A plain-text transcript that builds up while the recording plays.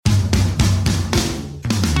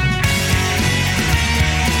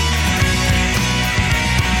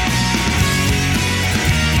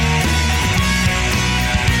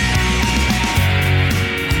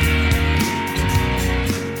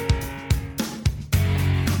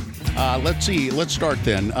Let's see. Let's start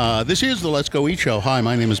then. This is the Let's Go Eat Show. Hi,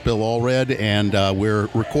 my name is Bill Allred, and we're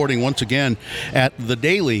recording once again at The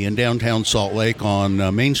Daily in downtown Salt Lake on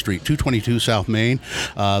Main Street, 222 South Main.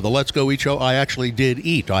 The Let's Go Eat Show, I actually did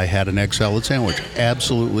eat. I had an egg salad sandwich.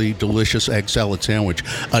 Absolutely delicious egg salad sandwich.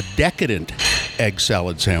 A decadent egg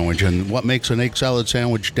salad sandwich. And what makes an egg salad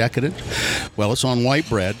sandwich decadent? Well, it's on white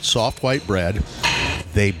bread, soft white bread.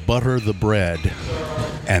 They butter the bread,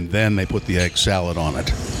 and then they put the egg salad on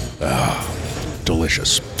it.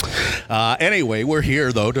 Delicious. Anyway, we're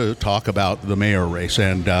here, though, to talk about the mayor race,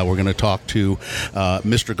 and we're going to talk to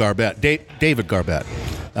Mr. Garbett, David Garbett.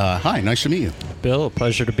 Hi, nice to meet you. Bill, a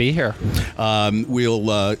pleasure to be here.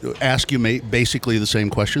 We'll ask you basically the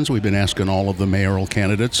same questions we've been asking all of the mayoral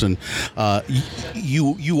candidates, and all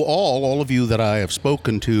of you that I have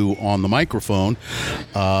spoken to on the microphone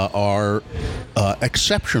are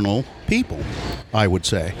exceptional people, I would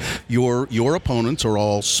say. Your opponents are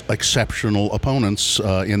all exceptional opponents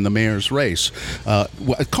in the mayor's race.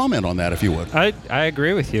 Comment on that, if you would. I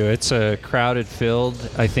agree with you. It's a crowded field.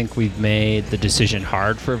 I think we've made the decision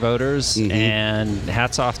hard for voters, and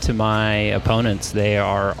hats off to my opponents. They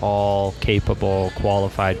are all capable,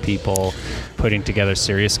 qualified people putting together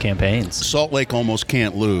serious campaigns. Salt Lake almost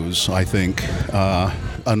can't lose, I think.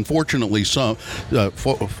 Unfortunately, some 4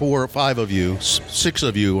 or 5 of you, 6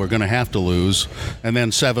 of you are going to have to lose, and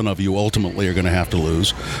then 7 of you ultimately are going to have to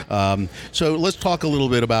lose. So let's talk a little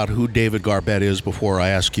bit about who David Garbett is before I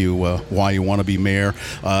ask you why you want to be mayor.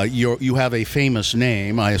 You have a famous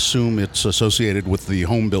name. I assume it's associated with the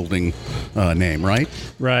home building name, right?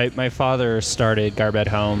 Right. My father started Garbett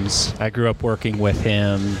Homes. I grew up working with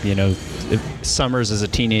him, summers as a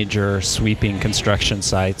teenager sweeping construction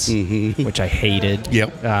sites, which I hated.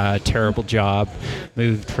 Yep. Terrible job.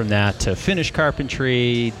 Moved from that to finish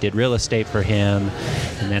carpentry, did real estate for him,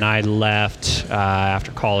 and then I left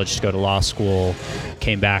after college to go to law school,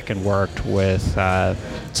 came back and worked with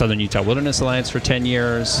Southern Utah Wilderness Alliance for 10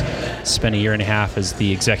 years, spent a year and a half as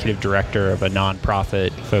the executive director of a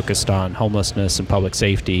nonprofit focused on homelessness and public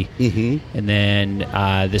safety. And then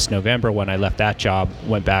this November, when I left that job,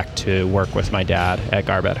 went back to work with my dad at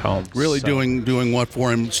Garbett Homes. Really doing what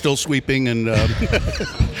for him? Still sweeping and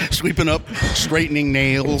sweeping up, straightening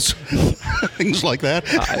nails, things like that?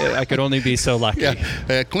 I could only be so lucky.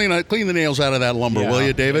 Yeah. Clean the nails out of that lumber, will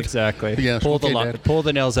you, David? Exactly. Yes. Pull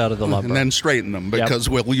the nails out of the lumber. And then straighten them, because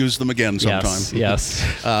we'll use them again sometime. Yes.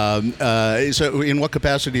 So in what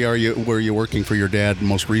capacity were you working for your dad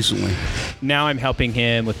most recently? Now I'm helping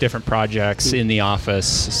him with different projects in the office,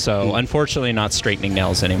 so unfortunately not straightening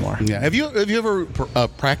nails anymore. Yeah. Have you ever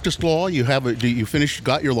practiced law? You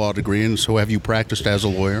got your law degree, and so have you practiced as a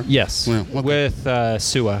lawyer? Yes. Yeah, okay. With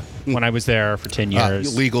SUA. When I was there for 10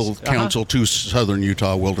 years. Legal counsel to Southern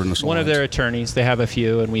Utah Wilderness Alliance. One of their attorneys. They have a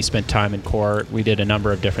few, and we spent time in court. We did a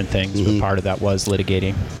number of different things, but part of that was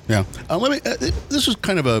litigating. Yeah. This is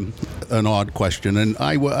kind of an odd question, and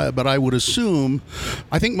but I would assume,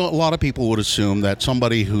 I think a lot of people would assume that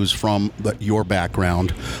somebody who's from your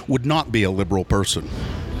background would not be a liberal person.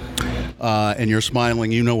 And you're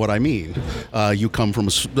smiling, you know what I mean. You come from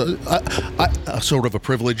a sort of a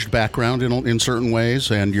privileged background in certain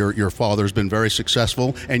ways, and your father's been very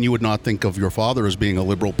successful, and you would not think of your father as being a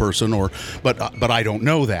liberal person, but I don't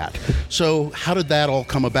know that. So how did that all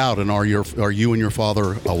come about, and are you and your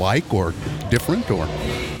father alike or different, or?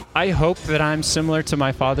 I hope that I'm similar to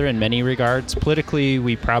my father in many regards. Politically,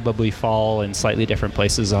 we probably fall in slightly different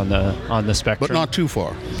places on the spectrum. But not too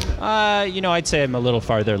far. I'd say I'm a little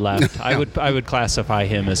farther left. I would classify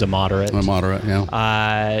him as a moderate. A moderate,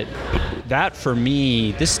 yeah.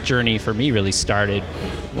 This journey for me really started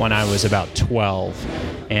when I was about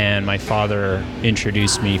 12, and my father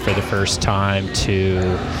introduced me for the first time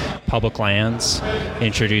to public lands,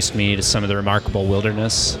 introduced me to some of the remarkable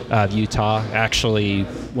wilderness of Utah. Actually,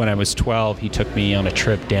 when I was 12, he took me on a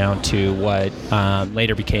trip down to what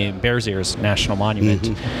later became Bears Ears National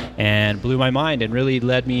Monument, and blew my mind and really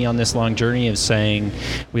led me on this long journey of saying,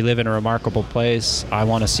 we live in a remarkable place. I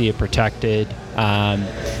want to see it protected.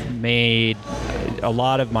 Made a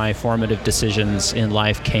lot of my formative decisions in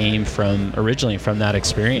life came originally from that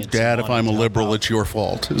experience. Dad, if I'm a liberal, it's your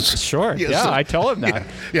fault. Sure. Yes. I tell him that.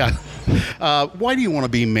 Yeah. Why do you want to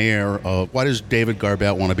be mayor? Why does David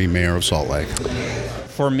Garbett want to be mayor of Salt Lake?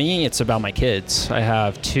 For me, it's about my kids. I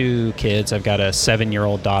have 2 kids. I've got a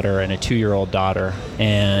 7-year-old daughter and a 2-year-old daughter.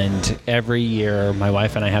 And every year, my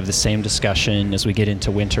wife and I have the same discussion as we get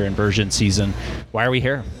into winter inversion season. Why are we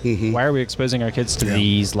here? Mm-hmm. Why are we exposing our kids to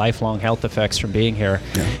these lifelong health effects from being here?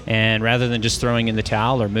 Yeah. And rather than just throwing in the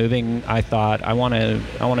towel or moving, I thought, I want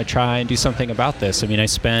to try and do something about this. I mean, I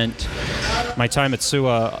spent my time at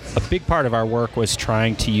SUA. A big part of our work was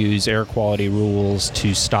trying to use air quality rules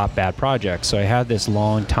to stop bad projects. So I had this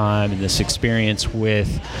long time and this experience with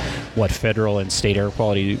what federal and state air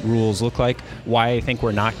quality rules look like, why I think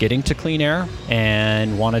we're not getting to clean air,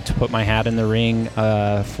 and wanted to put my hat in the ring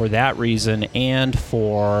for that reason, and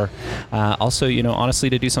for also, honestly,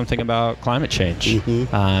 to do something about climate change.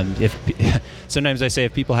 Mm-hmm. Sometimes I say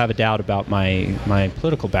if people have a doubt about my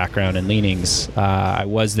political background and leanings, I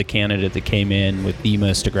was the candidate that came in with the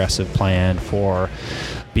most aggressive plan for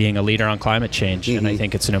being a leader on climate change, and I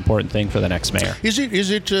think it's an important thing for the next mayor.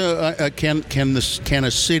 Can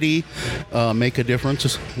a city make a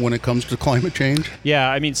difference when it comes to climate change? Yeah,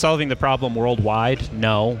 I mean, solving the problem worldwide,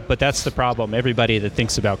 no, but that's the problem. Everybody that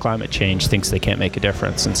thinks about climate change thinks they can't make a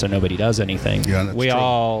difference, and so nobody does anything. Yeah, that's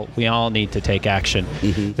true. We all need to take action.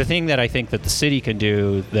 Mm-hmm. The thing that I think that the city can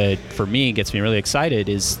do that, for me, gets me really excited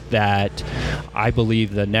is that I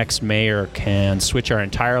believe the next mayor can switch our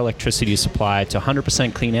entire electricity supply to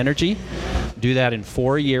 100% clean energy, do that in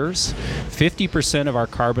 4 years. 50% of our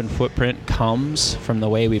carbon footprint comes from the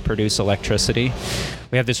way we produce electricity.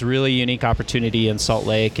 We have this really unique opportunity in Salt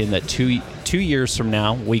Lake in that two years from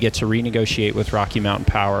now, we get to renegotiate with Rocky Mountain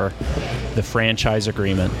Power the franchise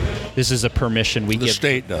agreement. This is a permission we give. The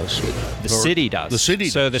state does. The city does. The city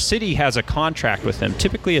So the city has a contract with them.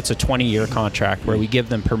 Typically, it's a 20-year contract where we give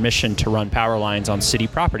them permission to run power lines on city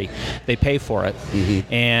property. They pay for it.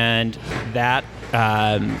 Mm-hmm. And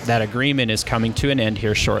that agreement is coming to an end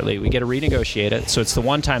here shortly. We get to renegotiate it. So it's the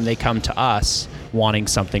one time they come to us wanting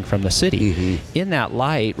something from the city. Mm-hmm. In that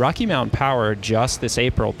light, Rocky Mountain Power just this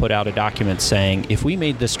April put out a document saying if we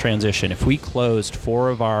made this transition, if we closed 4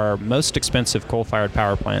 of our most expensive coal-fired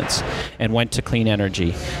power plants and went to clean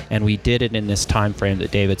energy, and we did it in this time frame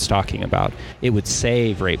that David's talking about, it would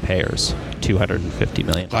save ratepayers $250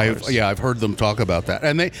 million. I've heard them talk about that.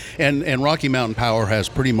 And Rocky Mountain Power has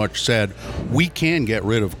pretty much said we can get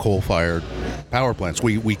rid of coal-fired power plants.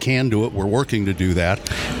 We can do it. We're working to do that.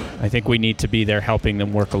 I think we need to be there helping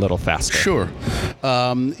them work a little faster. Sure.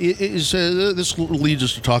 This leads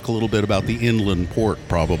us to talk a little bit about the inland port,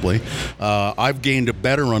 probably. I've gained a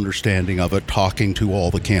better understanding of it talking to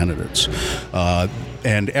all the candidates.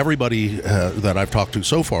 And everybody that I've talked to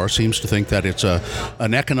so far seems to think that it's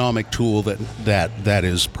an economic tool that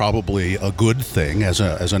is probably a good thing as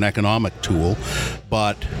an economic tool,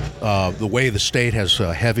 but the way the state has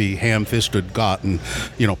heavy ham-fisted gotten,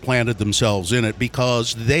 planted themselves in it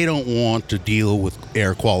because they don't want to deal with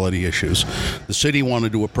air quality issues. The city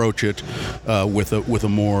wanted to approach it with a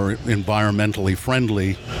more environmentally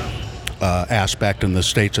friendly aspect, and the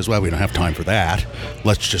state says, well, we don't have time for that.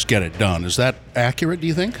 Let's just get it done. Is that accurate, do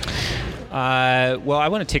you think? Well, I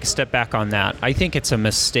want to take a step back on that. I think it's a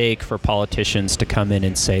mistake for politicians to come in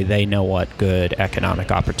and say they know what good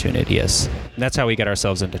economic opportunity is. And that's how we get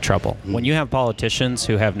ourselves into trouble. Mm-hmm. When you have politicians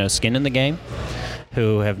who have no skin in the game,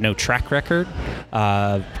 who have no track record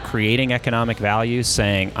of creating economic value,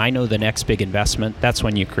 saying, I know the next big investment, that's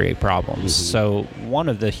when you create problems. Mm-hmm. So one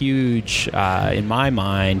of the huge, in my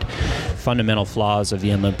mind, fundamental flaws of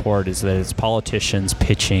the inland port is that it's politicians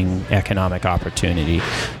pitching economic opportunity.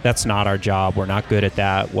 That's not our job. We're not good at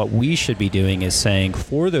that. What we should be doing is saying,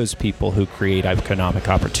 for those people who create economic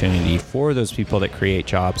opportunity, for those people that create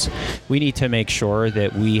jobs, we need to make sure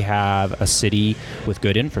that we have a city with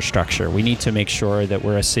good infrastructure. We need to make sure that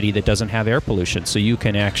we're a city that doesn't have air pollution, so you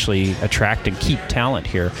can actually attract and keep talent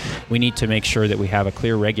here. We need to make sure that we have a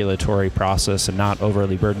clear regulatory process and not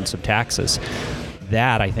overly burdensome taxes.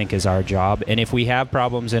 That, I think, is our job. And if we have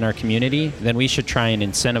problems in our community, then we should try and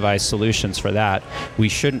incentivize solutions for that. We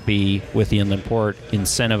shouldn't be, with the inland port,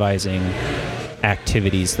 incentivizing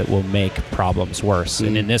activities that will make problems worse. Mm-hmm.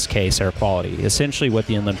 And in this case, air quality. Essentially what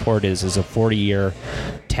the inland port is a 40-year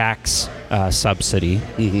tax subsidy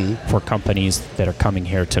for companies that are coming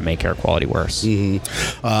here to make air quality worse.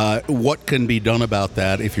 Mm-hmm. What can be done about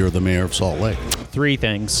that if you're the mayor of Salt Lake? 3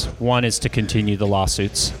 things. One is to continue the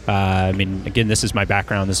lawsuits. Again, this is my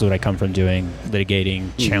background. This is what I come from doing,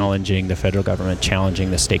 litigating, challenging the federal government, challenging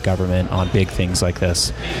the state government on big things like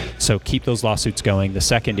this. So keep those lawsuits going. The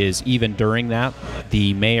second is, even during that,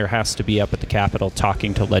 the mayor has to be up at the Capitol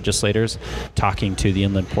talking to legislators, talking to the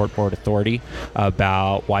Inland Port Board Authority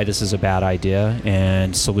about why this is a bad bad idea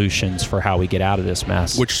and solutions for how we get out of this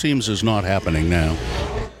mess. Which seems is not happening now.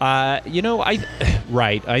 I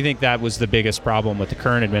think that was the biggest problem with the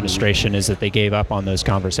current administration is that they gave up on those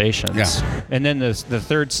conversations. Yeah. And then the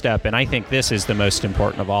third step, and I think this is the most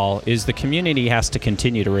important of all, is the community has to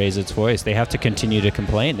continue to raise its voice. They have to continue to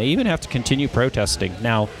complain. They even have to continue protesting.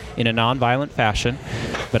 Now, in a nonviolent fashion,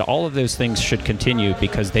 but all of those things should continue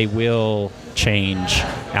because they will change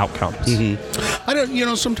outcomes.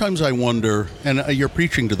 Mm-hmm. Sometimes I wonder, and you're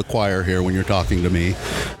preaching to the choir here when you're talking to me.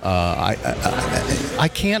 I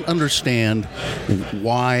can't understand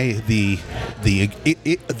why the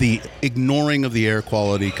ignoring of the air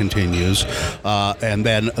quality continues, and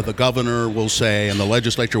then the governor will say, and the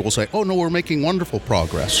legislature will say, "Oh no, we're making wonderful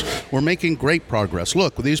progress. We're making great progress.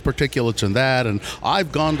 Look, with these particulates and that, and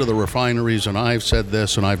I've gone to the refineries and I've said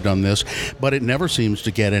this and I've done this," but it never seems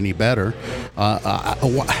to get any better.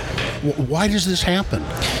 Why does this happen?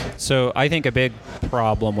 So I think a big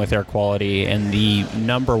problem with air quality and the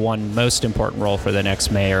number one most important role for the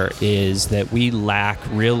next mayor is that we lack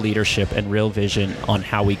real leadership and real vision on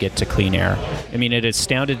how we get to clean air. I mean, it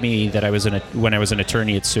astounded me that when I was an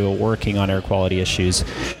attorney at Sewell working on air quality issues,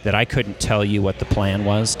 that I couldn't tell you what the plan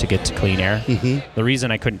was to get to clean air. Mm-hmm. The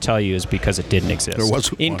reason I couldn't tell you is because it didn't exist. There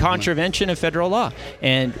wasn't in contravention of federal law.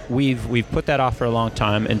 And we've put that off for a long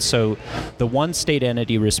time. And so the one state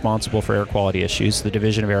entity responsible for air quality issues, the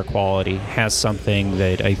Division of Air Quality, has something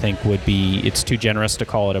that I think would be, it's too generous to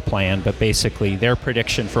call it a plan, but basically their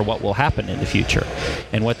prediction for what will happen in the future.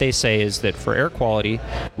 And what they say is that for air quality,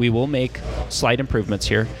 we will make slight improvements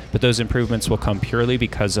here, but those improvements will come purely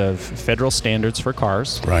because of federal standards for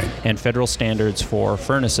cars, right, and federal standards for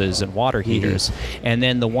furnaces and water heaters. Mm-hmm. And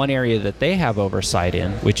then the one area that they have oversight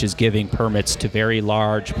in, which is giving permits to very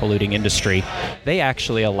large polluting industry, they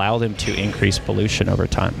actually allow them to increase pollution over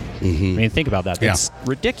time. Mm-hmm. I mean, think about that. That's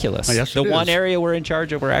ridiculous. Yes, the one area we're in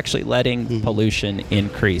charge of, we're actually letting pollution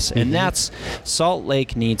increase. And that's, Salt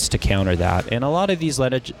Lake needs to counter that. And a lot of these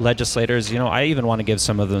legislators, I even want to give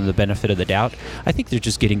some of them the benefit of the doubt. I think they're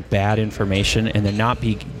just getting bad information and they're not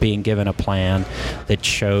being given a plan that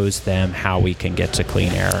shows them how we can get to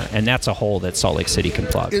clean air. And that's a hole that Salt Lake City can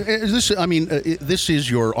plug. This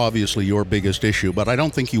is obviously your biggest issue, but I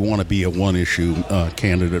don't think you want to be a one-issue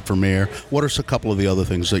candidate for mayor. What are a couple of the other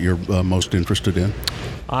things that you're most interested in?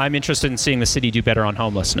 I'm interested in seeing the city do better on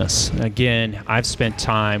homelessness. Again, I've spent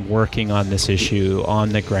time working on this issue on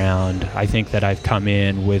the ground. I think that I've come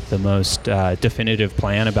in with the most definitive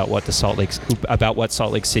plan about what Salt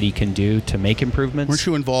Lake City can do to make improvements. Weren't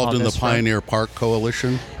you involved in the Pioneer Park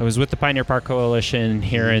Coalition? I was with the Pioneer Park Coalition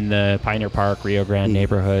here in the Pioneer Park, Rio Grande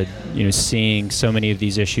neighborhood, seeing so many of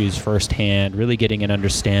these issues firsthand, really getting an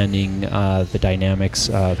understanding of the dynamics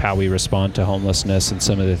of how we respond to homelessness and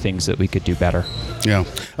some of the things that we could do better. Yeah.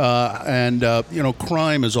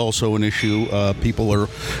 Crime is also an issue. People are,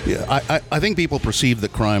 I think people perceive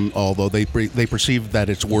that crime, although they perceive that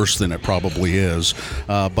it's worse than it probably is.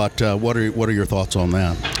 But what are your thoughts on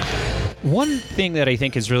that? One thing that I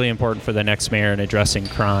think is really important for the next mayor in addressing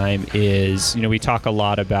crime is, we talk a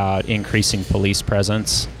lot about increasing police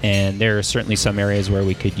presence, and there are certainly some areas where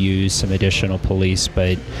we could use some additional police,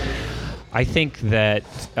 but I think that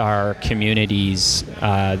our communities,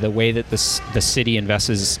 the way that the city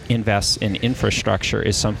invests in infrastructure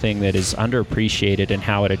is something that is underappreciated in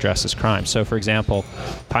how it addresses crime. So, for example,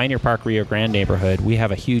 Pioneer Park, Rio Grande neighborhood, we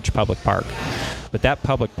have a huge public park. But that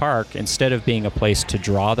public park, instead of being a place to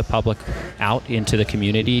draw the public out into the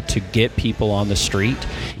community, to get people on the street,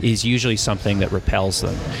 is usually something that repels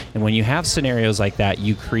them. And when you have scenarios like that,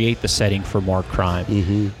 you create the setting for more crime.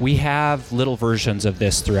 Mm-hmm. We have little versions of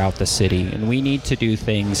this throughout the city, and we need to do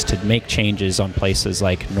things to make changes on places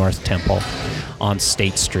like North Temple, on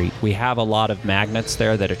State Street. We have a lot of magnets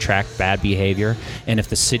there that attract bad behavior, and if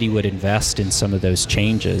the city would invest in some of those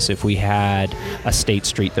changes, if we had a State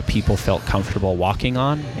Street that people felt comfortable walking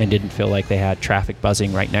on and didn't feel like they had traffic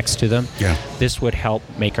buzzing right next to them, this would help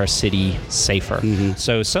make our city safer. Mm-hmm.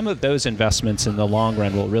 So some of those investments in the long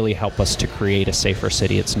run will really help us to create a safer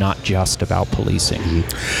city. It's not just about policing.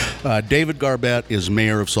 Mm-hmm. David Garbett is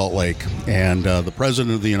mayor of Salt Lake, and the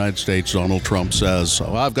president of the United States, Donald Trump, says,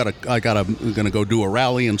 I'm going to go do a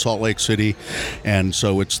rally in Salt Lake City, and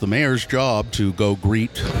so it's the mayor's job to go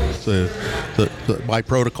greet by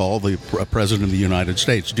protocol the president of the United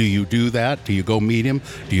States. Do you do that? Do you go meet him?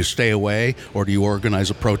 Do you stay away, or do you organize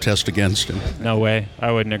a protest against him? No way.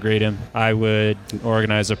 I wouldn't greet him. I would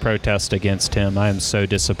organize a protest against him. I am so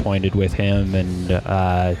disappointed with him,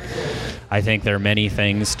 and I think there are many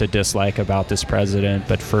things to dislike about this president,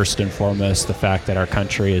 but first and foremost, the fact that our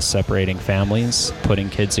country is separating families, putting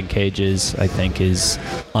kids in cages, I think is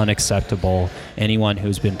unacceptable. Anyone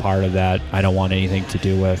who's been part of that, I don't want anything to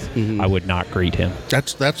do with. I would not greet him.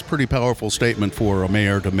 That's a pretty powerful statement for a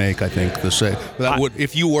mayor to make, I think.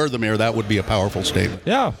 If you were the mayor, that would be a powerful statement.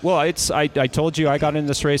 Yeah, well, I told you I got in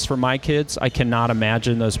this race for my kids. I cannot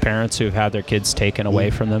imagine those parents who've had their kids taken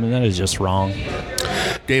away from them, and that is just wrong.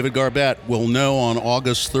 David Garbett will know on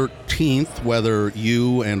August 13th whether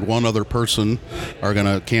you and one other person are going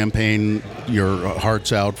to campaign your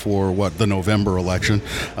hearts out for the November election.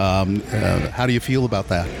 How do you feel about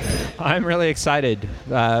that? I'm really excited.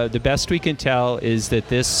 The best we can tell is that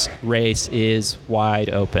this race is wide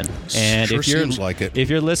open. And sure seems like it. If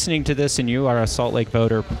you're listening to this and you are a Salt Lake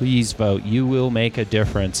voter, please vote. You will make a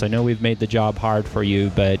difference. I know we've made the job hard for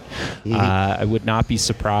you, but I would not be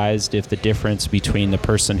surprised if the difference between the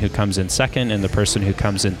person who comes in second and the person who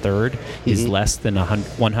comes in third is less than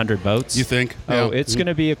 100 votes. You think? Oh, it's going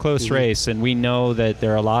to be a close race, and we know that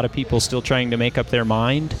there are a lot of people still trying to make up their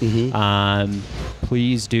mind.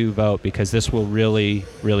 Please do vote, because this will really,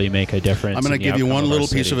 really make a difference. I'm going to give you one little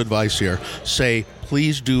piece of advice here. Say,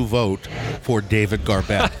 please do vote for David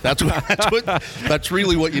Garbett. That's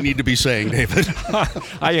really what you need to be saying, David.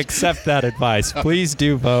 I accept that advice. Please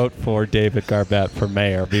do vote for David Garbett for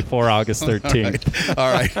mayor before August 13th.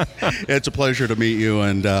 All right. It's a pleasure to meet you.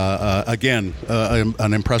 And again,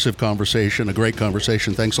 an impressive conversation, a great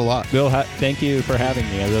conversation. Thanks a lot. Bill, thank you for having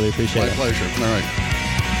me. I really appreciate it. My pleasure. All right.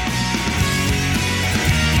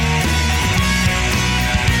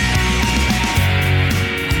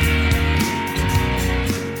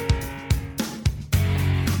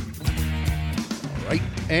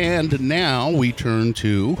 And now we turn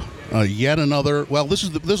to yet another. Well, this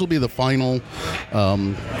will be the final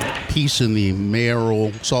piece in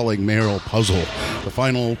the Salt Lake mayoral puzzle. The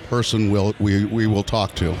final person we will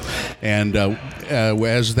talk to, and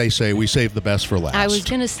as they say, we save the best for last. I was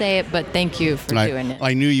going to say it, but thank you for doing it.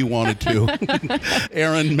 I knew you wanted to.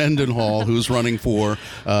 Erin Mendenhall, who's running for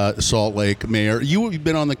Salt Lake mayor. You've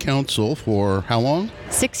been on the council for how long?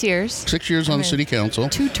 6 years. 6 years on the city council.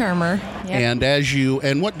 Two-termer. Yep.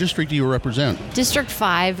 And what district do you represent? District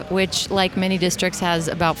 5, which, like many districts, has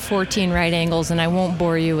about 14 right angles, and I won't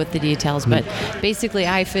bore you with the details, but basically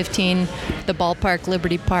I-15, the ballpark,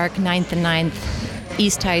 Liberty Park, 9th and 9th,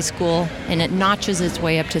 East High School, and it notches its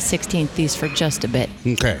way up to 16th East for just a bit.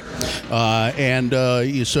 Okay.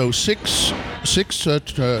 So 6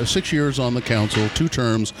 years on the council, 2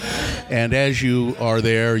 terms, and as you are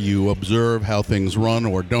there, you observe how things run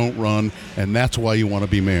or don't run, and that's why you want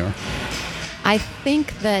to be mayor. I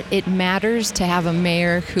think that it matters to have a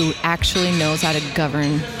mayor who actually knows how to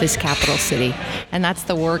govern this capital city. And that's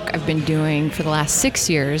the work I've been doing for the last 6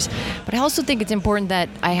 years. But I also think it's important that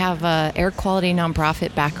I have an air quality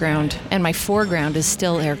nonprofit background, and my foreground is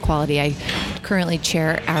still air quality. I currently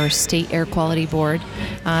chair our state air quality board,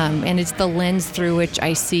 and it's the lens through which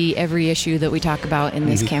I see every issue that we talk about in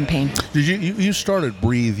this campaign. Did you started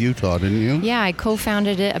Breathe Utah, didn't you? Yeah, I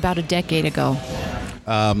co-founded it about a decade ago.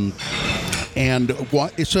 And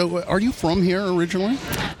so are you from here originally?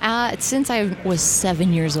 Since I was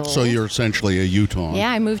 7 years old. So you're essentially a Utah.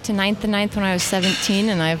 Yeah, I moved to 9th and 9th when I was 17,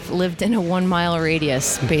 and I've lived in a 1 mile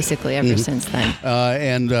radius basically ever since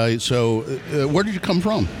then. So where did you come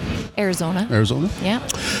from? Arizona. Arizona? Yeah.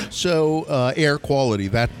 So air quality,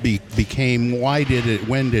 that became,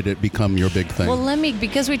 when did it become your big thing? Well,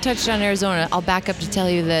 because we touched on Arizona, I'll back up to tell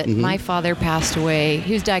you that my father passed away.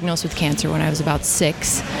 He was diagnosed with cancer when I was about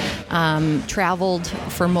 6. Traveled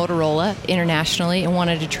for Motorola internationally and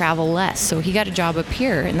wanted to travel less. So he got a job up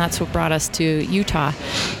here, and that's what brought us to Utah.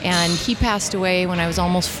 And he passed away when I was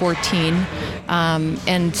almost 14.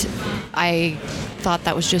 And I thought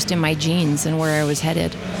that was just in my genes and where I was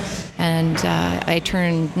headed. And I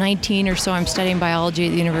turned 19 or so. I'm studying biology at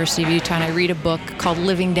the University of Utah, and I read a book called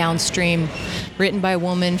Living Downstream, written by a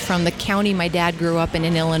woman from the county my dad grew up in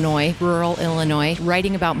Illinois, rural Illinois,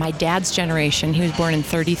 writing about my dad's generation. He was born in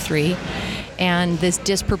 1933. And this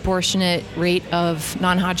disproportionate rate of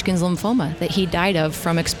non-Hodgkin's lymphoma that he died of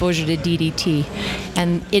from exposure to DDT.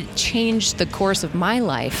 And it changed the course of my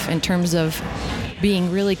life in terms of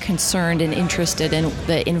being really concerned and interested in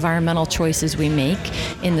the environmental choices we make,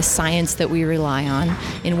 in the science that we rely on,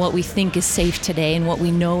 in what we think is safe today and what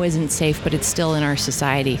we know isn't safe, but it's still in our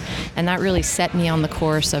society. And that really set me on the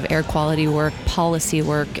course of air quality work, policy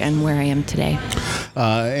work, and where I am today.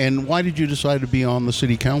 And why did you decide to be on the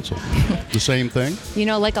city council? The same thing? You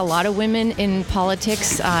know, like a lot of women in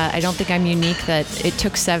politics, I don't think I'm unique that it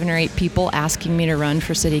took 7 or 8 people asking me to run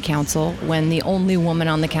for city council when the only woman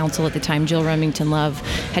on the council at the time, Jill Remington Love,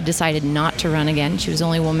 had decided not to run again. She was the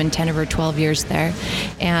only woman 10 of her 12 years there.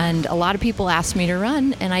 And a lot of people asked me to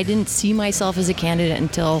run, and I didn't see myself as a candidate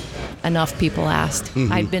until enough people asked.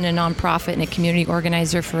 Mm-hmm. I'd been a nonprofit and a community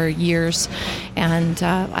organizer for years, and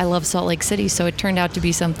I love Salt Lake City, so it turned out to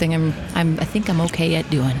be something I think I'm okay at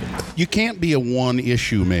doing. You can't be a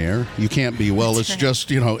one-issue mayor. You can't be, well, it's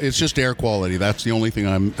just, it's just air quality. That's the only thing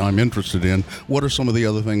I'm interested in. What are some of the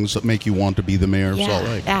other things that make you want to be the mayor of Salt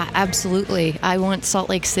Lake? Yeah, absolutely. I want Salt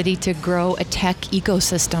Lake City to grow a tech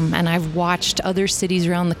ecosystem, and I've watched other cities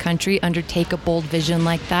around the country undertake a bold vision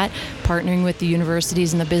like that, partnering with the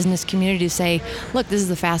universities and the business community to say, look, this is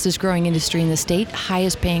the fastest growing industry in the state,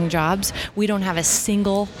 highest paying jobs. We don't have a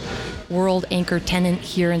single world anchor tenant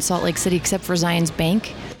here in Salt Lake City except for Zions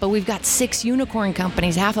Bank. But we've got 6 unicorn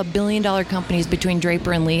companies, $500 million companies between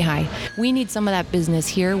Draper and Lehigh. We need some of that business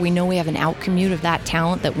here. We know we have an outcommute of that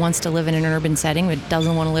talent that wants to live in an urban setting but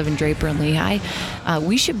doesn't want to live in Draper and Lehigh.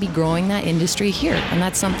 We should be growing that industry here. And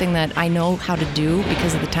that's something that I know how to do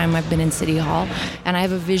because of the time I've been in City Hall. And I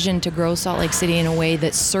have a vision to grow Salt Lake City in a way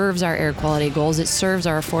that serves our air quality goals, it serves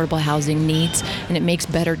our affordable housing needs, and it makes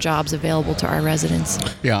better jobs available to our residents.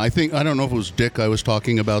 Yeah, I don't know if it was Dick I was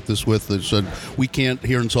talking about this with that said we can't,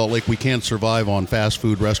 here in Salt Lake, we can't survive on fast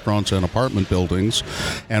food restaurants and apartment buildings,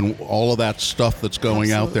 and all of that stuff that's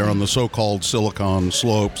going out there on the so-called Silicon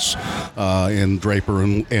Slopes in Draper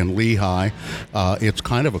and Lehigh. It's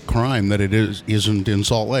kind of a crime that it isn't in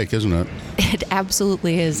Salt Lake, isn't it? It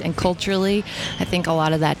absolutely is, and culturally, I think a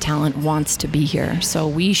lot of that talent wants to be here. So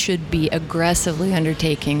we should be aggressively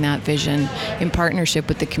undertaking that vision in partnership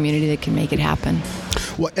with the community that can make it happen.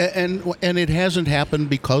 Well, and it hasn't happened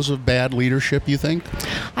because of bad leadership, you think?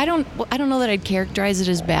 I don't know that I'd characterize it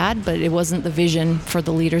as bad, but it wasn't the vision for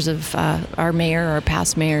the leaders of our mayor, our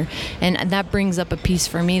past mayor. And that brings up a piece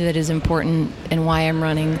for me that is important and why I'm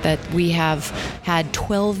running, that we have had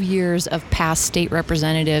 12 years of past state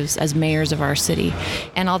representatives as mayors of our city.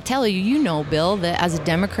 And I'll tell you, Bill, that as a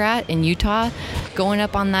Democrat in Utah, going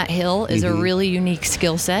up on that hill is a really unique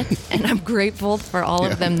skill set. And I'm grateful for all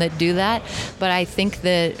of them that do that. But I think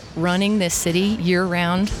that running this city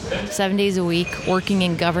year-round, 7 days a week, working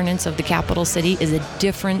in governance of the capital city is a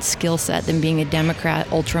different skill set than being a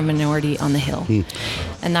Democrat ultra-minority on the Hill.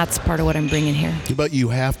 And that's part of what I'm bringing here. But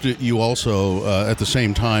you also, at the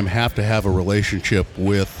same time, have to have a relationship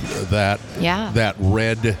with that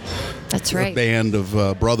red That's right. band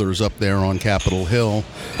of brothers up there on Capitol Hill.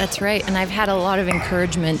 That's right. And I've had a lot of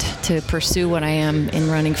encouragement to pursue what I am in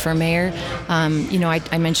running for mayor. I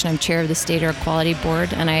mentioned I'm chair of the State Air Quality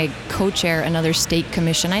Board, and I co-chair another state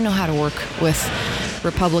commission. I know how to work with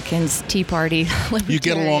Republicans, Tea Party, Libertarians. You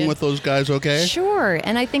get along with those guys okay? Sure.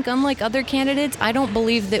 And I think unlike other candidates, I don't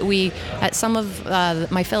believe that some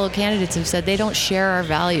of my fellow candidates have said they don't share our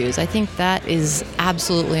values. I think that is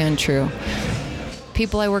absolutely untrue.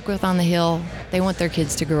 People I work with on the Hill, they want their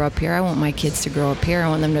kids to grow up here. I want my kids to grow up here. I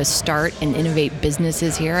want them to start and innovate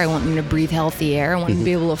businesses here. I want them to breathe healthy air. I want them to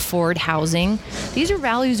be able to afford housing. These are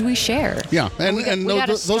values we share. Yeah, and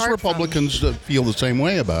those Republicans feel the same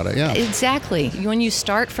way about it, yeah. Exactly. When you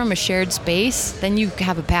start from a shared space, then you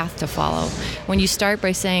have a path to follow. When you start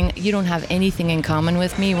by saying, you don't have anything in common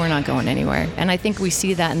with me, we're not going anywhere. And I think we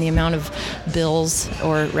see that in the amount of bills,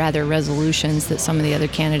 or rather resolutions, that some of the other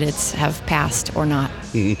candidates have passed or not.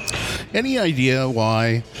 Mm-hmm. Any idea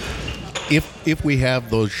why, if we have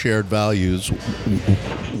those shared values,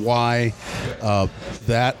 why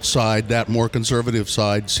that more conservative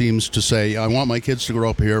side seems to say, I want my kids to grow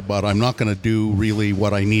up here, but I'm not going to do really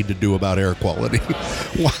what I need to do about air quality.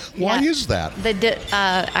 Why is that?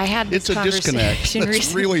 I had this conversation disconnect.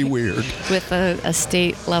 It's really weird. With a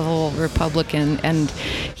state-level Republican, and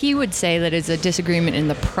he would say that it's a disagreement in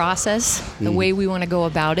the process, the way we want to go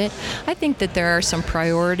about it. I think that there are some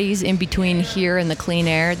priorities in between here and the clean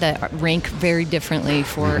air that rank very differently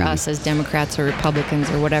for us as Democrats or Republicans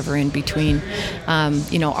or whatever in between.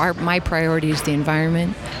 My priority is the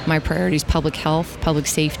environment. My priority is public health, public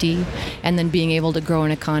safety, and then being able to grow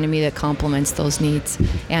an economy that complements those needs.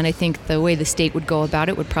 And I think the way the state would go about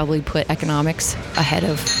it would probably put economics ahead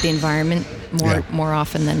of the environment more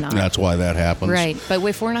often than not. That's why that happens. Right. But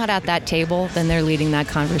if we're not at that table, then they're leading that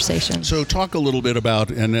conversation. So talk a little bit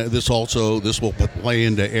about, and this will play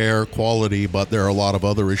into air quality, but there are a lot of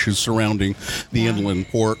other issues surrounding the inland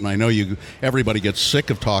port, and I know everybody gets sick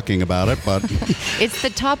of talking about it, but it's the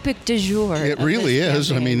topic du jour. It really is.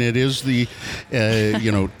 Campaign. I mean, it is the,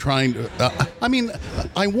 trying to,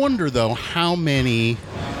 I wonder, though, how many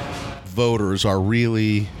voters are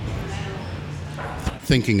really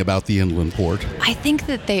thinking about the inland port? I think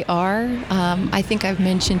that they are. I think I've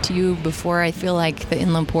mentioned to you before, I feel like the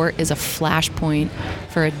inland port is a flashpoint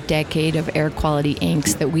for a decade of air quality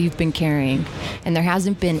angst that we've been carrying. And there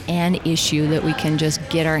hasn't been an issue that we can just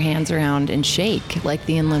get our hands around and shake like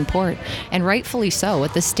the inland port. And rightfully so.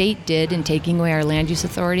 What the state did in taking away our land use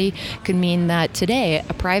authority could mean that today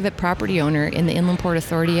a private property owner in the inland port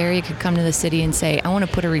authority area could come to the city and say, I want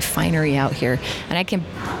to put a refinery out here. And I can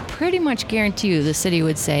pretty much guarantee you the city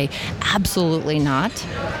would say, absolutely not.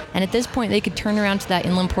 And at this point, they could turn around to that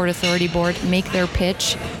Inland Port Authority board, make their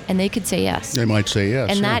pitch, and they could say yes. They might say yes.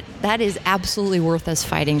 And that is absolutely worth us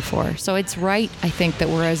fighting for. So it's right, I think, that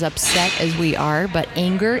we're as upset as we are, but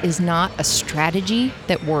anger is not a strategy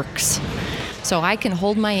that works. So I can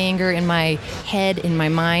hold my anger in my head, in my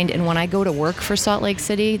mind, and when I go to work for Salt Lake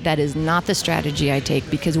City, that is not the strategy I take,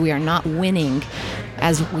 because we are not winning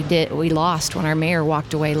as we lost when our mayor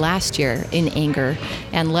walked away last year in anger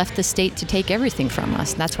and left the state to take everything from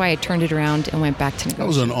us. That's why I turned it around and went back to negotiate. That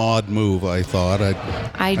was an odd move, I thought.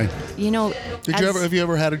 Have you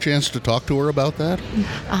ever had a chance to talk to her about that?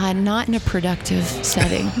 Not in a productive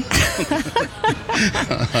setting.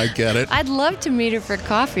 I get it. I'd love to meet her for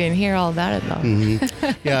coffee and hear all about it, though.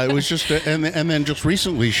 Mm-hmm. Yeah, it was just, and then just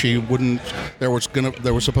recently she wouldn't. There was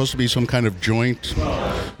supposed to be some kind of joint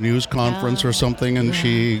news conference or something, and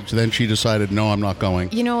she decided, no, I'm not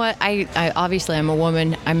going. You know what? I obviously I'm a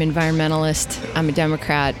woman. I'm environmentalist. I'm a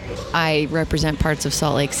Democrat. I represent parts of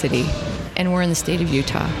Salt Lake City, and we're in the state of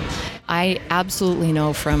Utah. I absolutely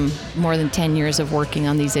know from more than 10 years of working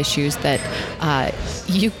on these issues that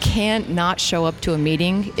you can't not show up to a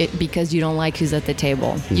meeting because you don't like who's at the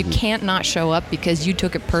table. Mm-hmm. You can't not show up because you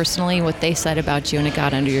took it personally, what they said about you, and it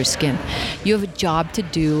got under your skin. You have a job to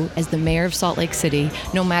do as the mayor of Salt Lake City,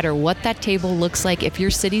 no matter what that table looks like. If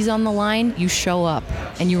your city's on the line, you show up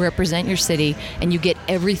and you represent your city and you get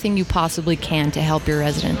everything you possibly can to help your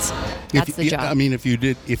residents. That's the job. I mean, if you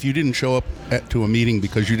didn't show up to a meeting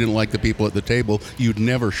because you didn't like the people at the table, you'd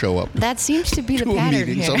never show up. That seems to be the pattern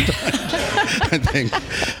here. Sometimes. I think.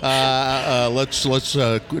 Let's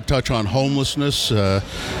touch on homelessness.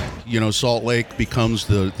 Salt Lake becomes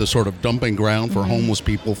the sort of dumping ground for homeless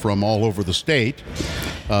people from all over the state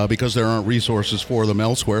because there aren't resources for them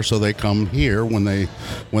elsewhere, so they come here when they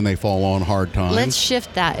fall on hard times. Let's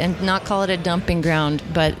shift that and not call it a dumping ground,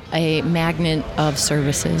 but a magnet of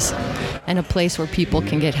services and a place where people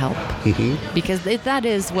can get help. Mm-hmm. Because that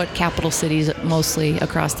is what capital cities mostly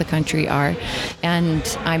across the country are.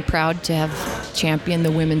 And I'm proud to have championed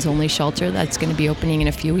the women's only shelter that's going to be opening in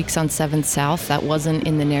a few weeks on 7th South. That wasn't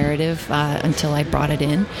in the narrative until I brought it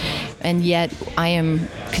in. And yet I am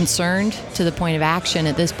concerned to the point of action.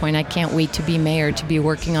 At this point, I can't wait to be mayor, to be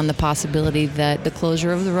working on the possibility that the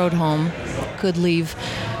closure of the road home could leave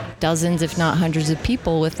dozens, if not hundreds of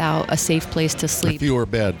people without a safe place to sleep. Fewer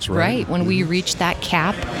beds, right? Right. When we reach that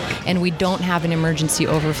cap and we don't have an emergency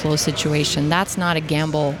overflow situation, that's not a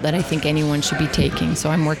gamble that I think anyone should be taking.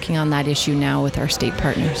 So I'm working on that issue now with our state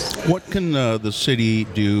partners. What can the city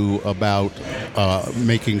do about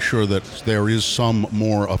making sure that there is some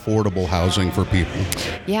more affordable housing for people?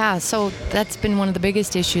 Yeah, so that's been one of the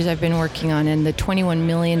biggest issues I've been working on, and the $21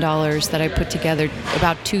 million that I put together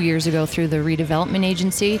about 2 years ago through the redevelopment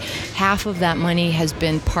agency, half of that money has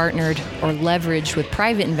been partnered or leveraged with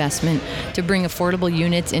private investment to bring affordable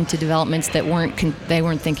units into developments that they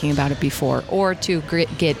weren't thinking about it before, or to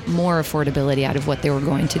get more affordability out of what they were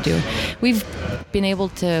going to do. We've been able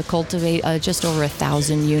to cultivate just over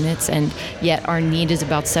 1,000 units, and yet our need is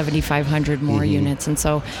about 7,500 more units. And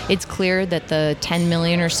so it's clear that the 10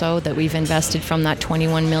 million or so that we've invested from that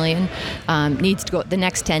 21 million needs to go. The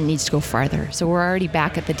next 10 needs to go farther. So we're already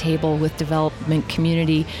back at the table with development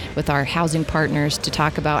community, with our housing partners, to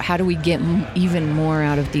talk about how do we get even more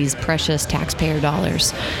out of these precious taxpayer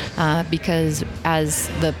dollars. Because as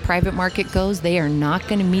the private market goes, they are not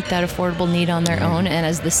going to meet that affordable need on their own. And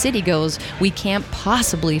as the city goes, we can't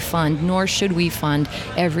possibly fund, nor should we fund,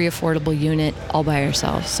 every affordable unit all by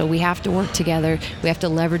ourselves. So we have to work together. We have to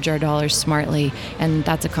leverage our dollars smartly. And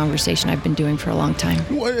that's a conversation I've been doing for a long time.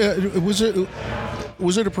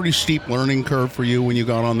 was it a pretty steep learning curve for you when you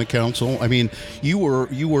got on the council? I mean, you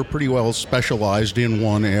were pretty well specialized in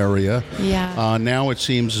one area. Yeah. Now it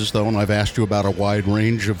seems as though, and I've asked you about a wide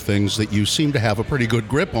range of things that you seem to have a pretty good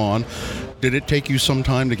grip on. Did it take you some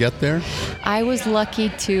time to get there? I was lucky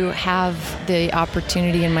to have the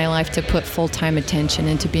opportunity in my life to put full-time attention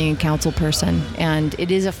into being a council person. And it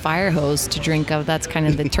is a fire hose to drink of. That's kind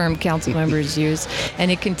of the term council members use. And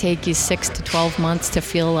it can take you 6 to 12 months to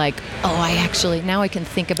feel like, now I can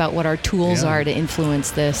think about what our tools are to influence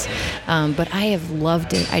this. But I have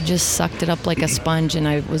loved it. I just sucked it up like a sponge, and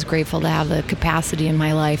I was grateful to have the capacity in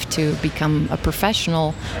my life to become a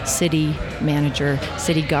professional city manager,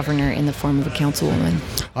 city governor in the form of a councilwoman.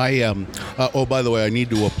 By the way, I need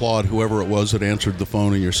to applaud whoever it was that answered the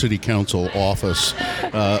phone in your city council office.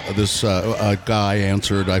 This guy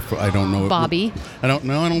answered. I don't know. Bobby. I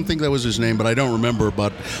don't think that was his name, but I don't remember.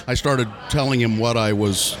 But I started telling him what I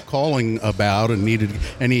was calling about and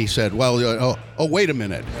he said, "Well, wait a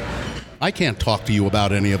minute. I can't talk to you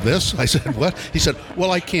about any of this." I said, "What?" He said,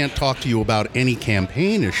 "Well, I can't talk to you about any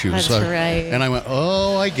campaign issues." That's right. And I went,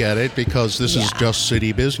 "Oh, I get it, because this is just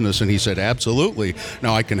city business." And he said, "Absolutely.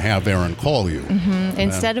 Now I can have Erin call you." Mm-hmm.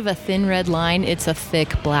 Instead of a thin red line, it's a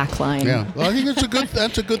thick black line. Yeah, well, I think that's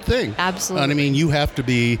a good thing. Absolutely. And I mean, you have to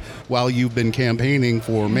be, while you've been campaigning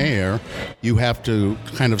for mayor, you have to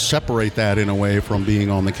kind of separate that in a way from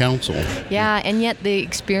being on the council. Yeah, and yet the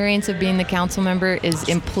experience of being the council member is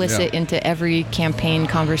implicit into every campaign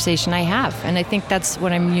conversation I have. And I think that's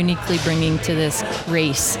what I'm uniquely bringing to this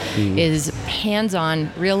race is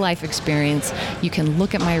hands-on, real-life experience. You can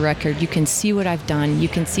look at my record. You can see what I've done. You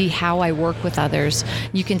can see how I work with others.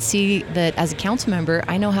 You can see that as a council member,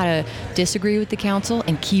 I know how to disagree with the council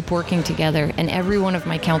and keep working together. And every one of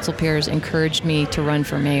my council peers encouraged me to run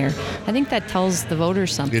for mayor. I think that tells the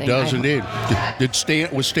voters something. It does indeed.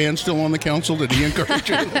 Was Stan still on the council? Did he encourage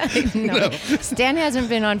you? No. Stan hasn't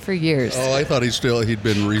been on for years. Oh, I thought he'd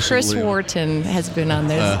been recently. Chris Wharton has been on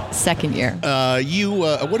this second year.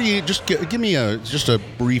 What do you just give me just a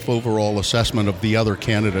brief overall assessment of the other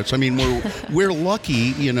candidates? I mean, we're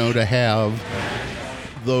lucky, to have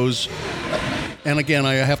those. And again,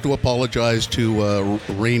 I have to apologize to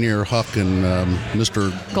Rainier Huck and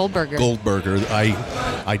Mr. Goldberger.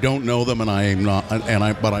 I don't know them, and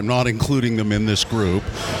but I'm not including them in this group.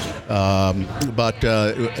 But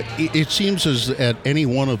it seems as at any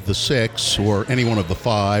one of the six, or any one of the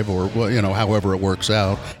five, or however it works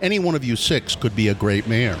out, any one of you six could be a great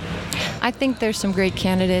mayor. I think there's some great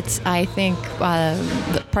candidates. I think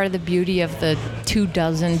part of the beauty of the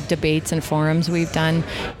 24 debates and forums we've done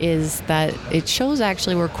is that it shows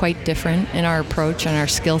actually we're quite different in our approach and our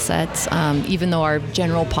skill sets, even though our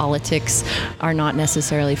general politics are not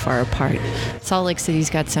necessarily far apart. Salt Lake City's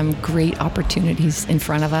got some great opportunities in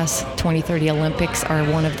front of us. 2030 Olympics are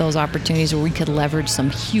one of those opportunities where we could leverage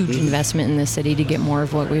some huge investment in the city to get more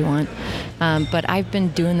of what we want. But I've been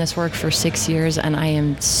doing this work for 6 years, and I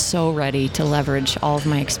am so ready to leverage all of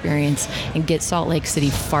my experience and get Salt Lake City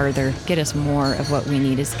farther, get us more of what we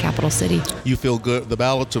need as the capital city. You feel good? The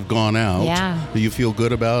ballots have gone out. Yeah. Do you feel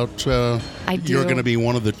good about I do. You're going to be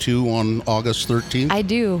one of the two on August 13th? I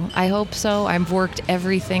do. I hope so. I've worked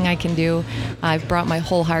everything I can do. I've brought my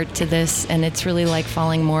whole heart to this, and it's really like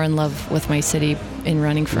falling more in love with my city in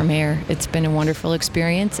running for mayor. It's been a wonderful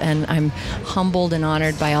experience, and I'm humbled and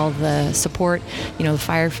honored by all the support. The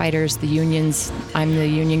firefighters, the unions. I'm the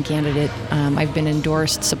union candidate. I've been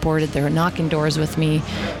endorsed, supported. They're knocking doors with me.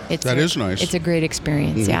 That is nice. It's a great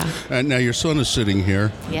experience, yeah. And now your son is sitting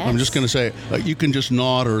here. Yes. I'm just going to say, you can just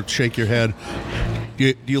nod or shake your head.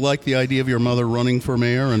 Do you like the idea of your mother running for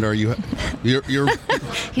mayor? And are you? You're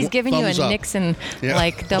He's giving you a up. Nixon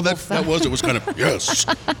double thumb. It was kind of yes.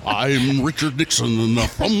 I'm Richard Nixon and a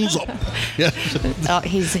thumbs up. Yeah.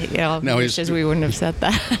 He's wishes we wouldn't have said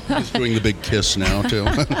that. He's doing the big kiss now too.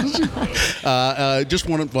 Just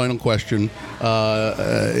one final question.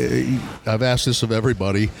 I've asked this of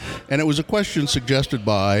everybody, and it was a question suggested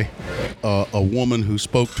by a woman who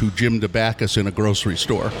spoke to Jim DeBacchus in a grocery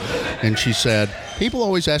store, and she said, "People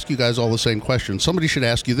always ask you guys all the same questions. Somebody should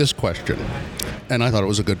ask you this question." And I thought it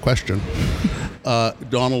was a good question.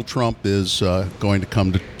 Donald Trump is going to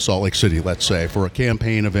come to Salt Lake City, let's say, for a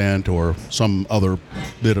campaign event or some other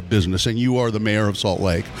bit of business, and you are the mayor of Salt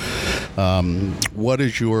Lake. What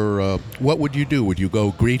would you do? Would you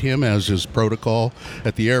go greet him as is protocol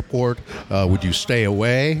at the airport? Would you stay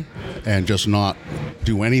away and just not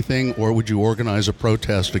do anything, or would you organize a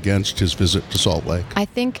protest against his visit to Salt Lake? I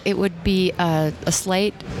think it would be a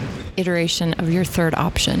slight iteration of your third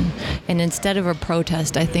option. And instead of a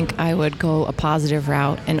protest, I think I would go a positive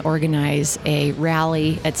route and organize a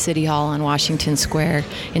rally at City Hall on Washington Square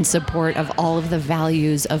in support of all of the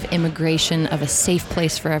values of immigration, of a safe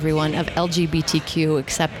place for everyone, of LGBTQ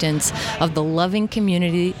acceptance, of the loving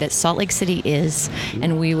community that Salt Lake City is,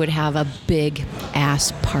 and we would have a big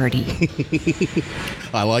ass party.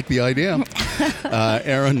 I like the idea.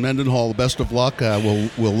 Erin, Mendenhall, best of luck. We'll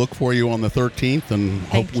look for you on the 13th and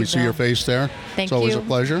hope we see your face there. Thank you. It's always you. a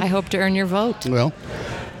pleasure. I hope to earn your vote. Well,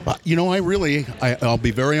 I'll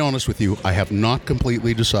be very honest with you. I have not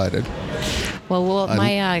completely decided. Well,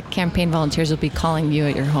 my campaign volunteers will be calling you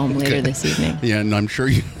at your home later this evening. Yeah, and I'm sure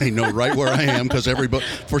they know right where I am because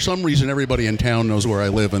for some reason, everybody in town knows where I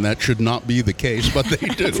live, and that should not be the case, but they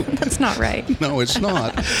do. That's not right. No, it's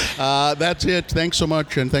not. That's it. Thanks so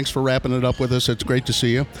much, and thanks for wrapping it up with us. It's great to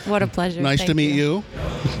see you. What a pleasure. Nice to meet you.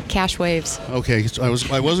 Cash Waves. Okay, so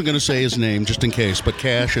I wasn't going to say his name just in case, but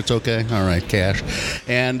Cash, it's okay. All right, Cash.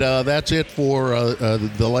 And that's it for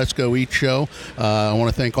the Let's Go Eat show. I want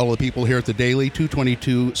to thank all the people here at the Daily,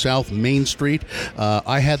 222 South Main Street.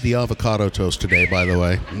 I had the avocado toast today, by the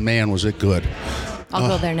way. Man, was it good. I'll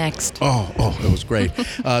go there next. Oh, it was great.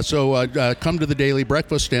 So come to the Daily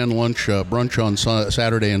breakfast and lunch, brunch on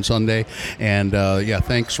Saturday and Sunday. And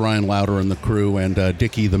thanks Ryan Lauder and the crew and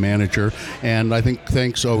Dickie, the manager. And I think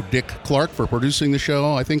thanks Dick Clark for producing the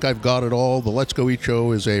show. I think I've got it all. The Let's Go Eat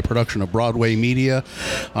show is a production of Broadway Media.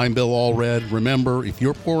 I'm Bill Allred. Remember, if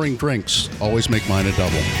you're pouring drinks, always make mine a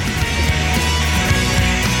double.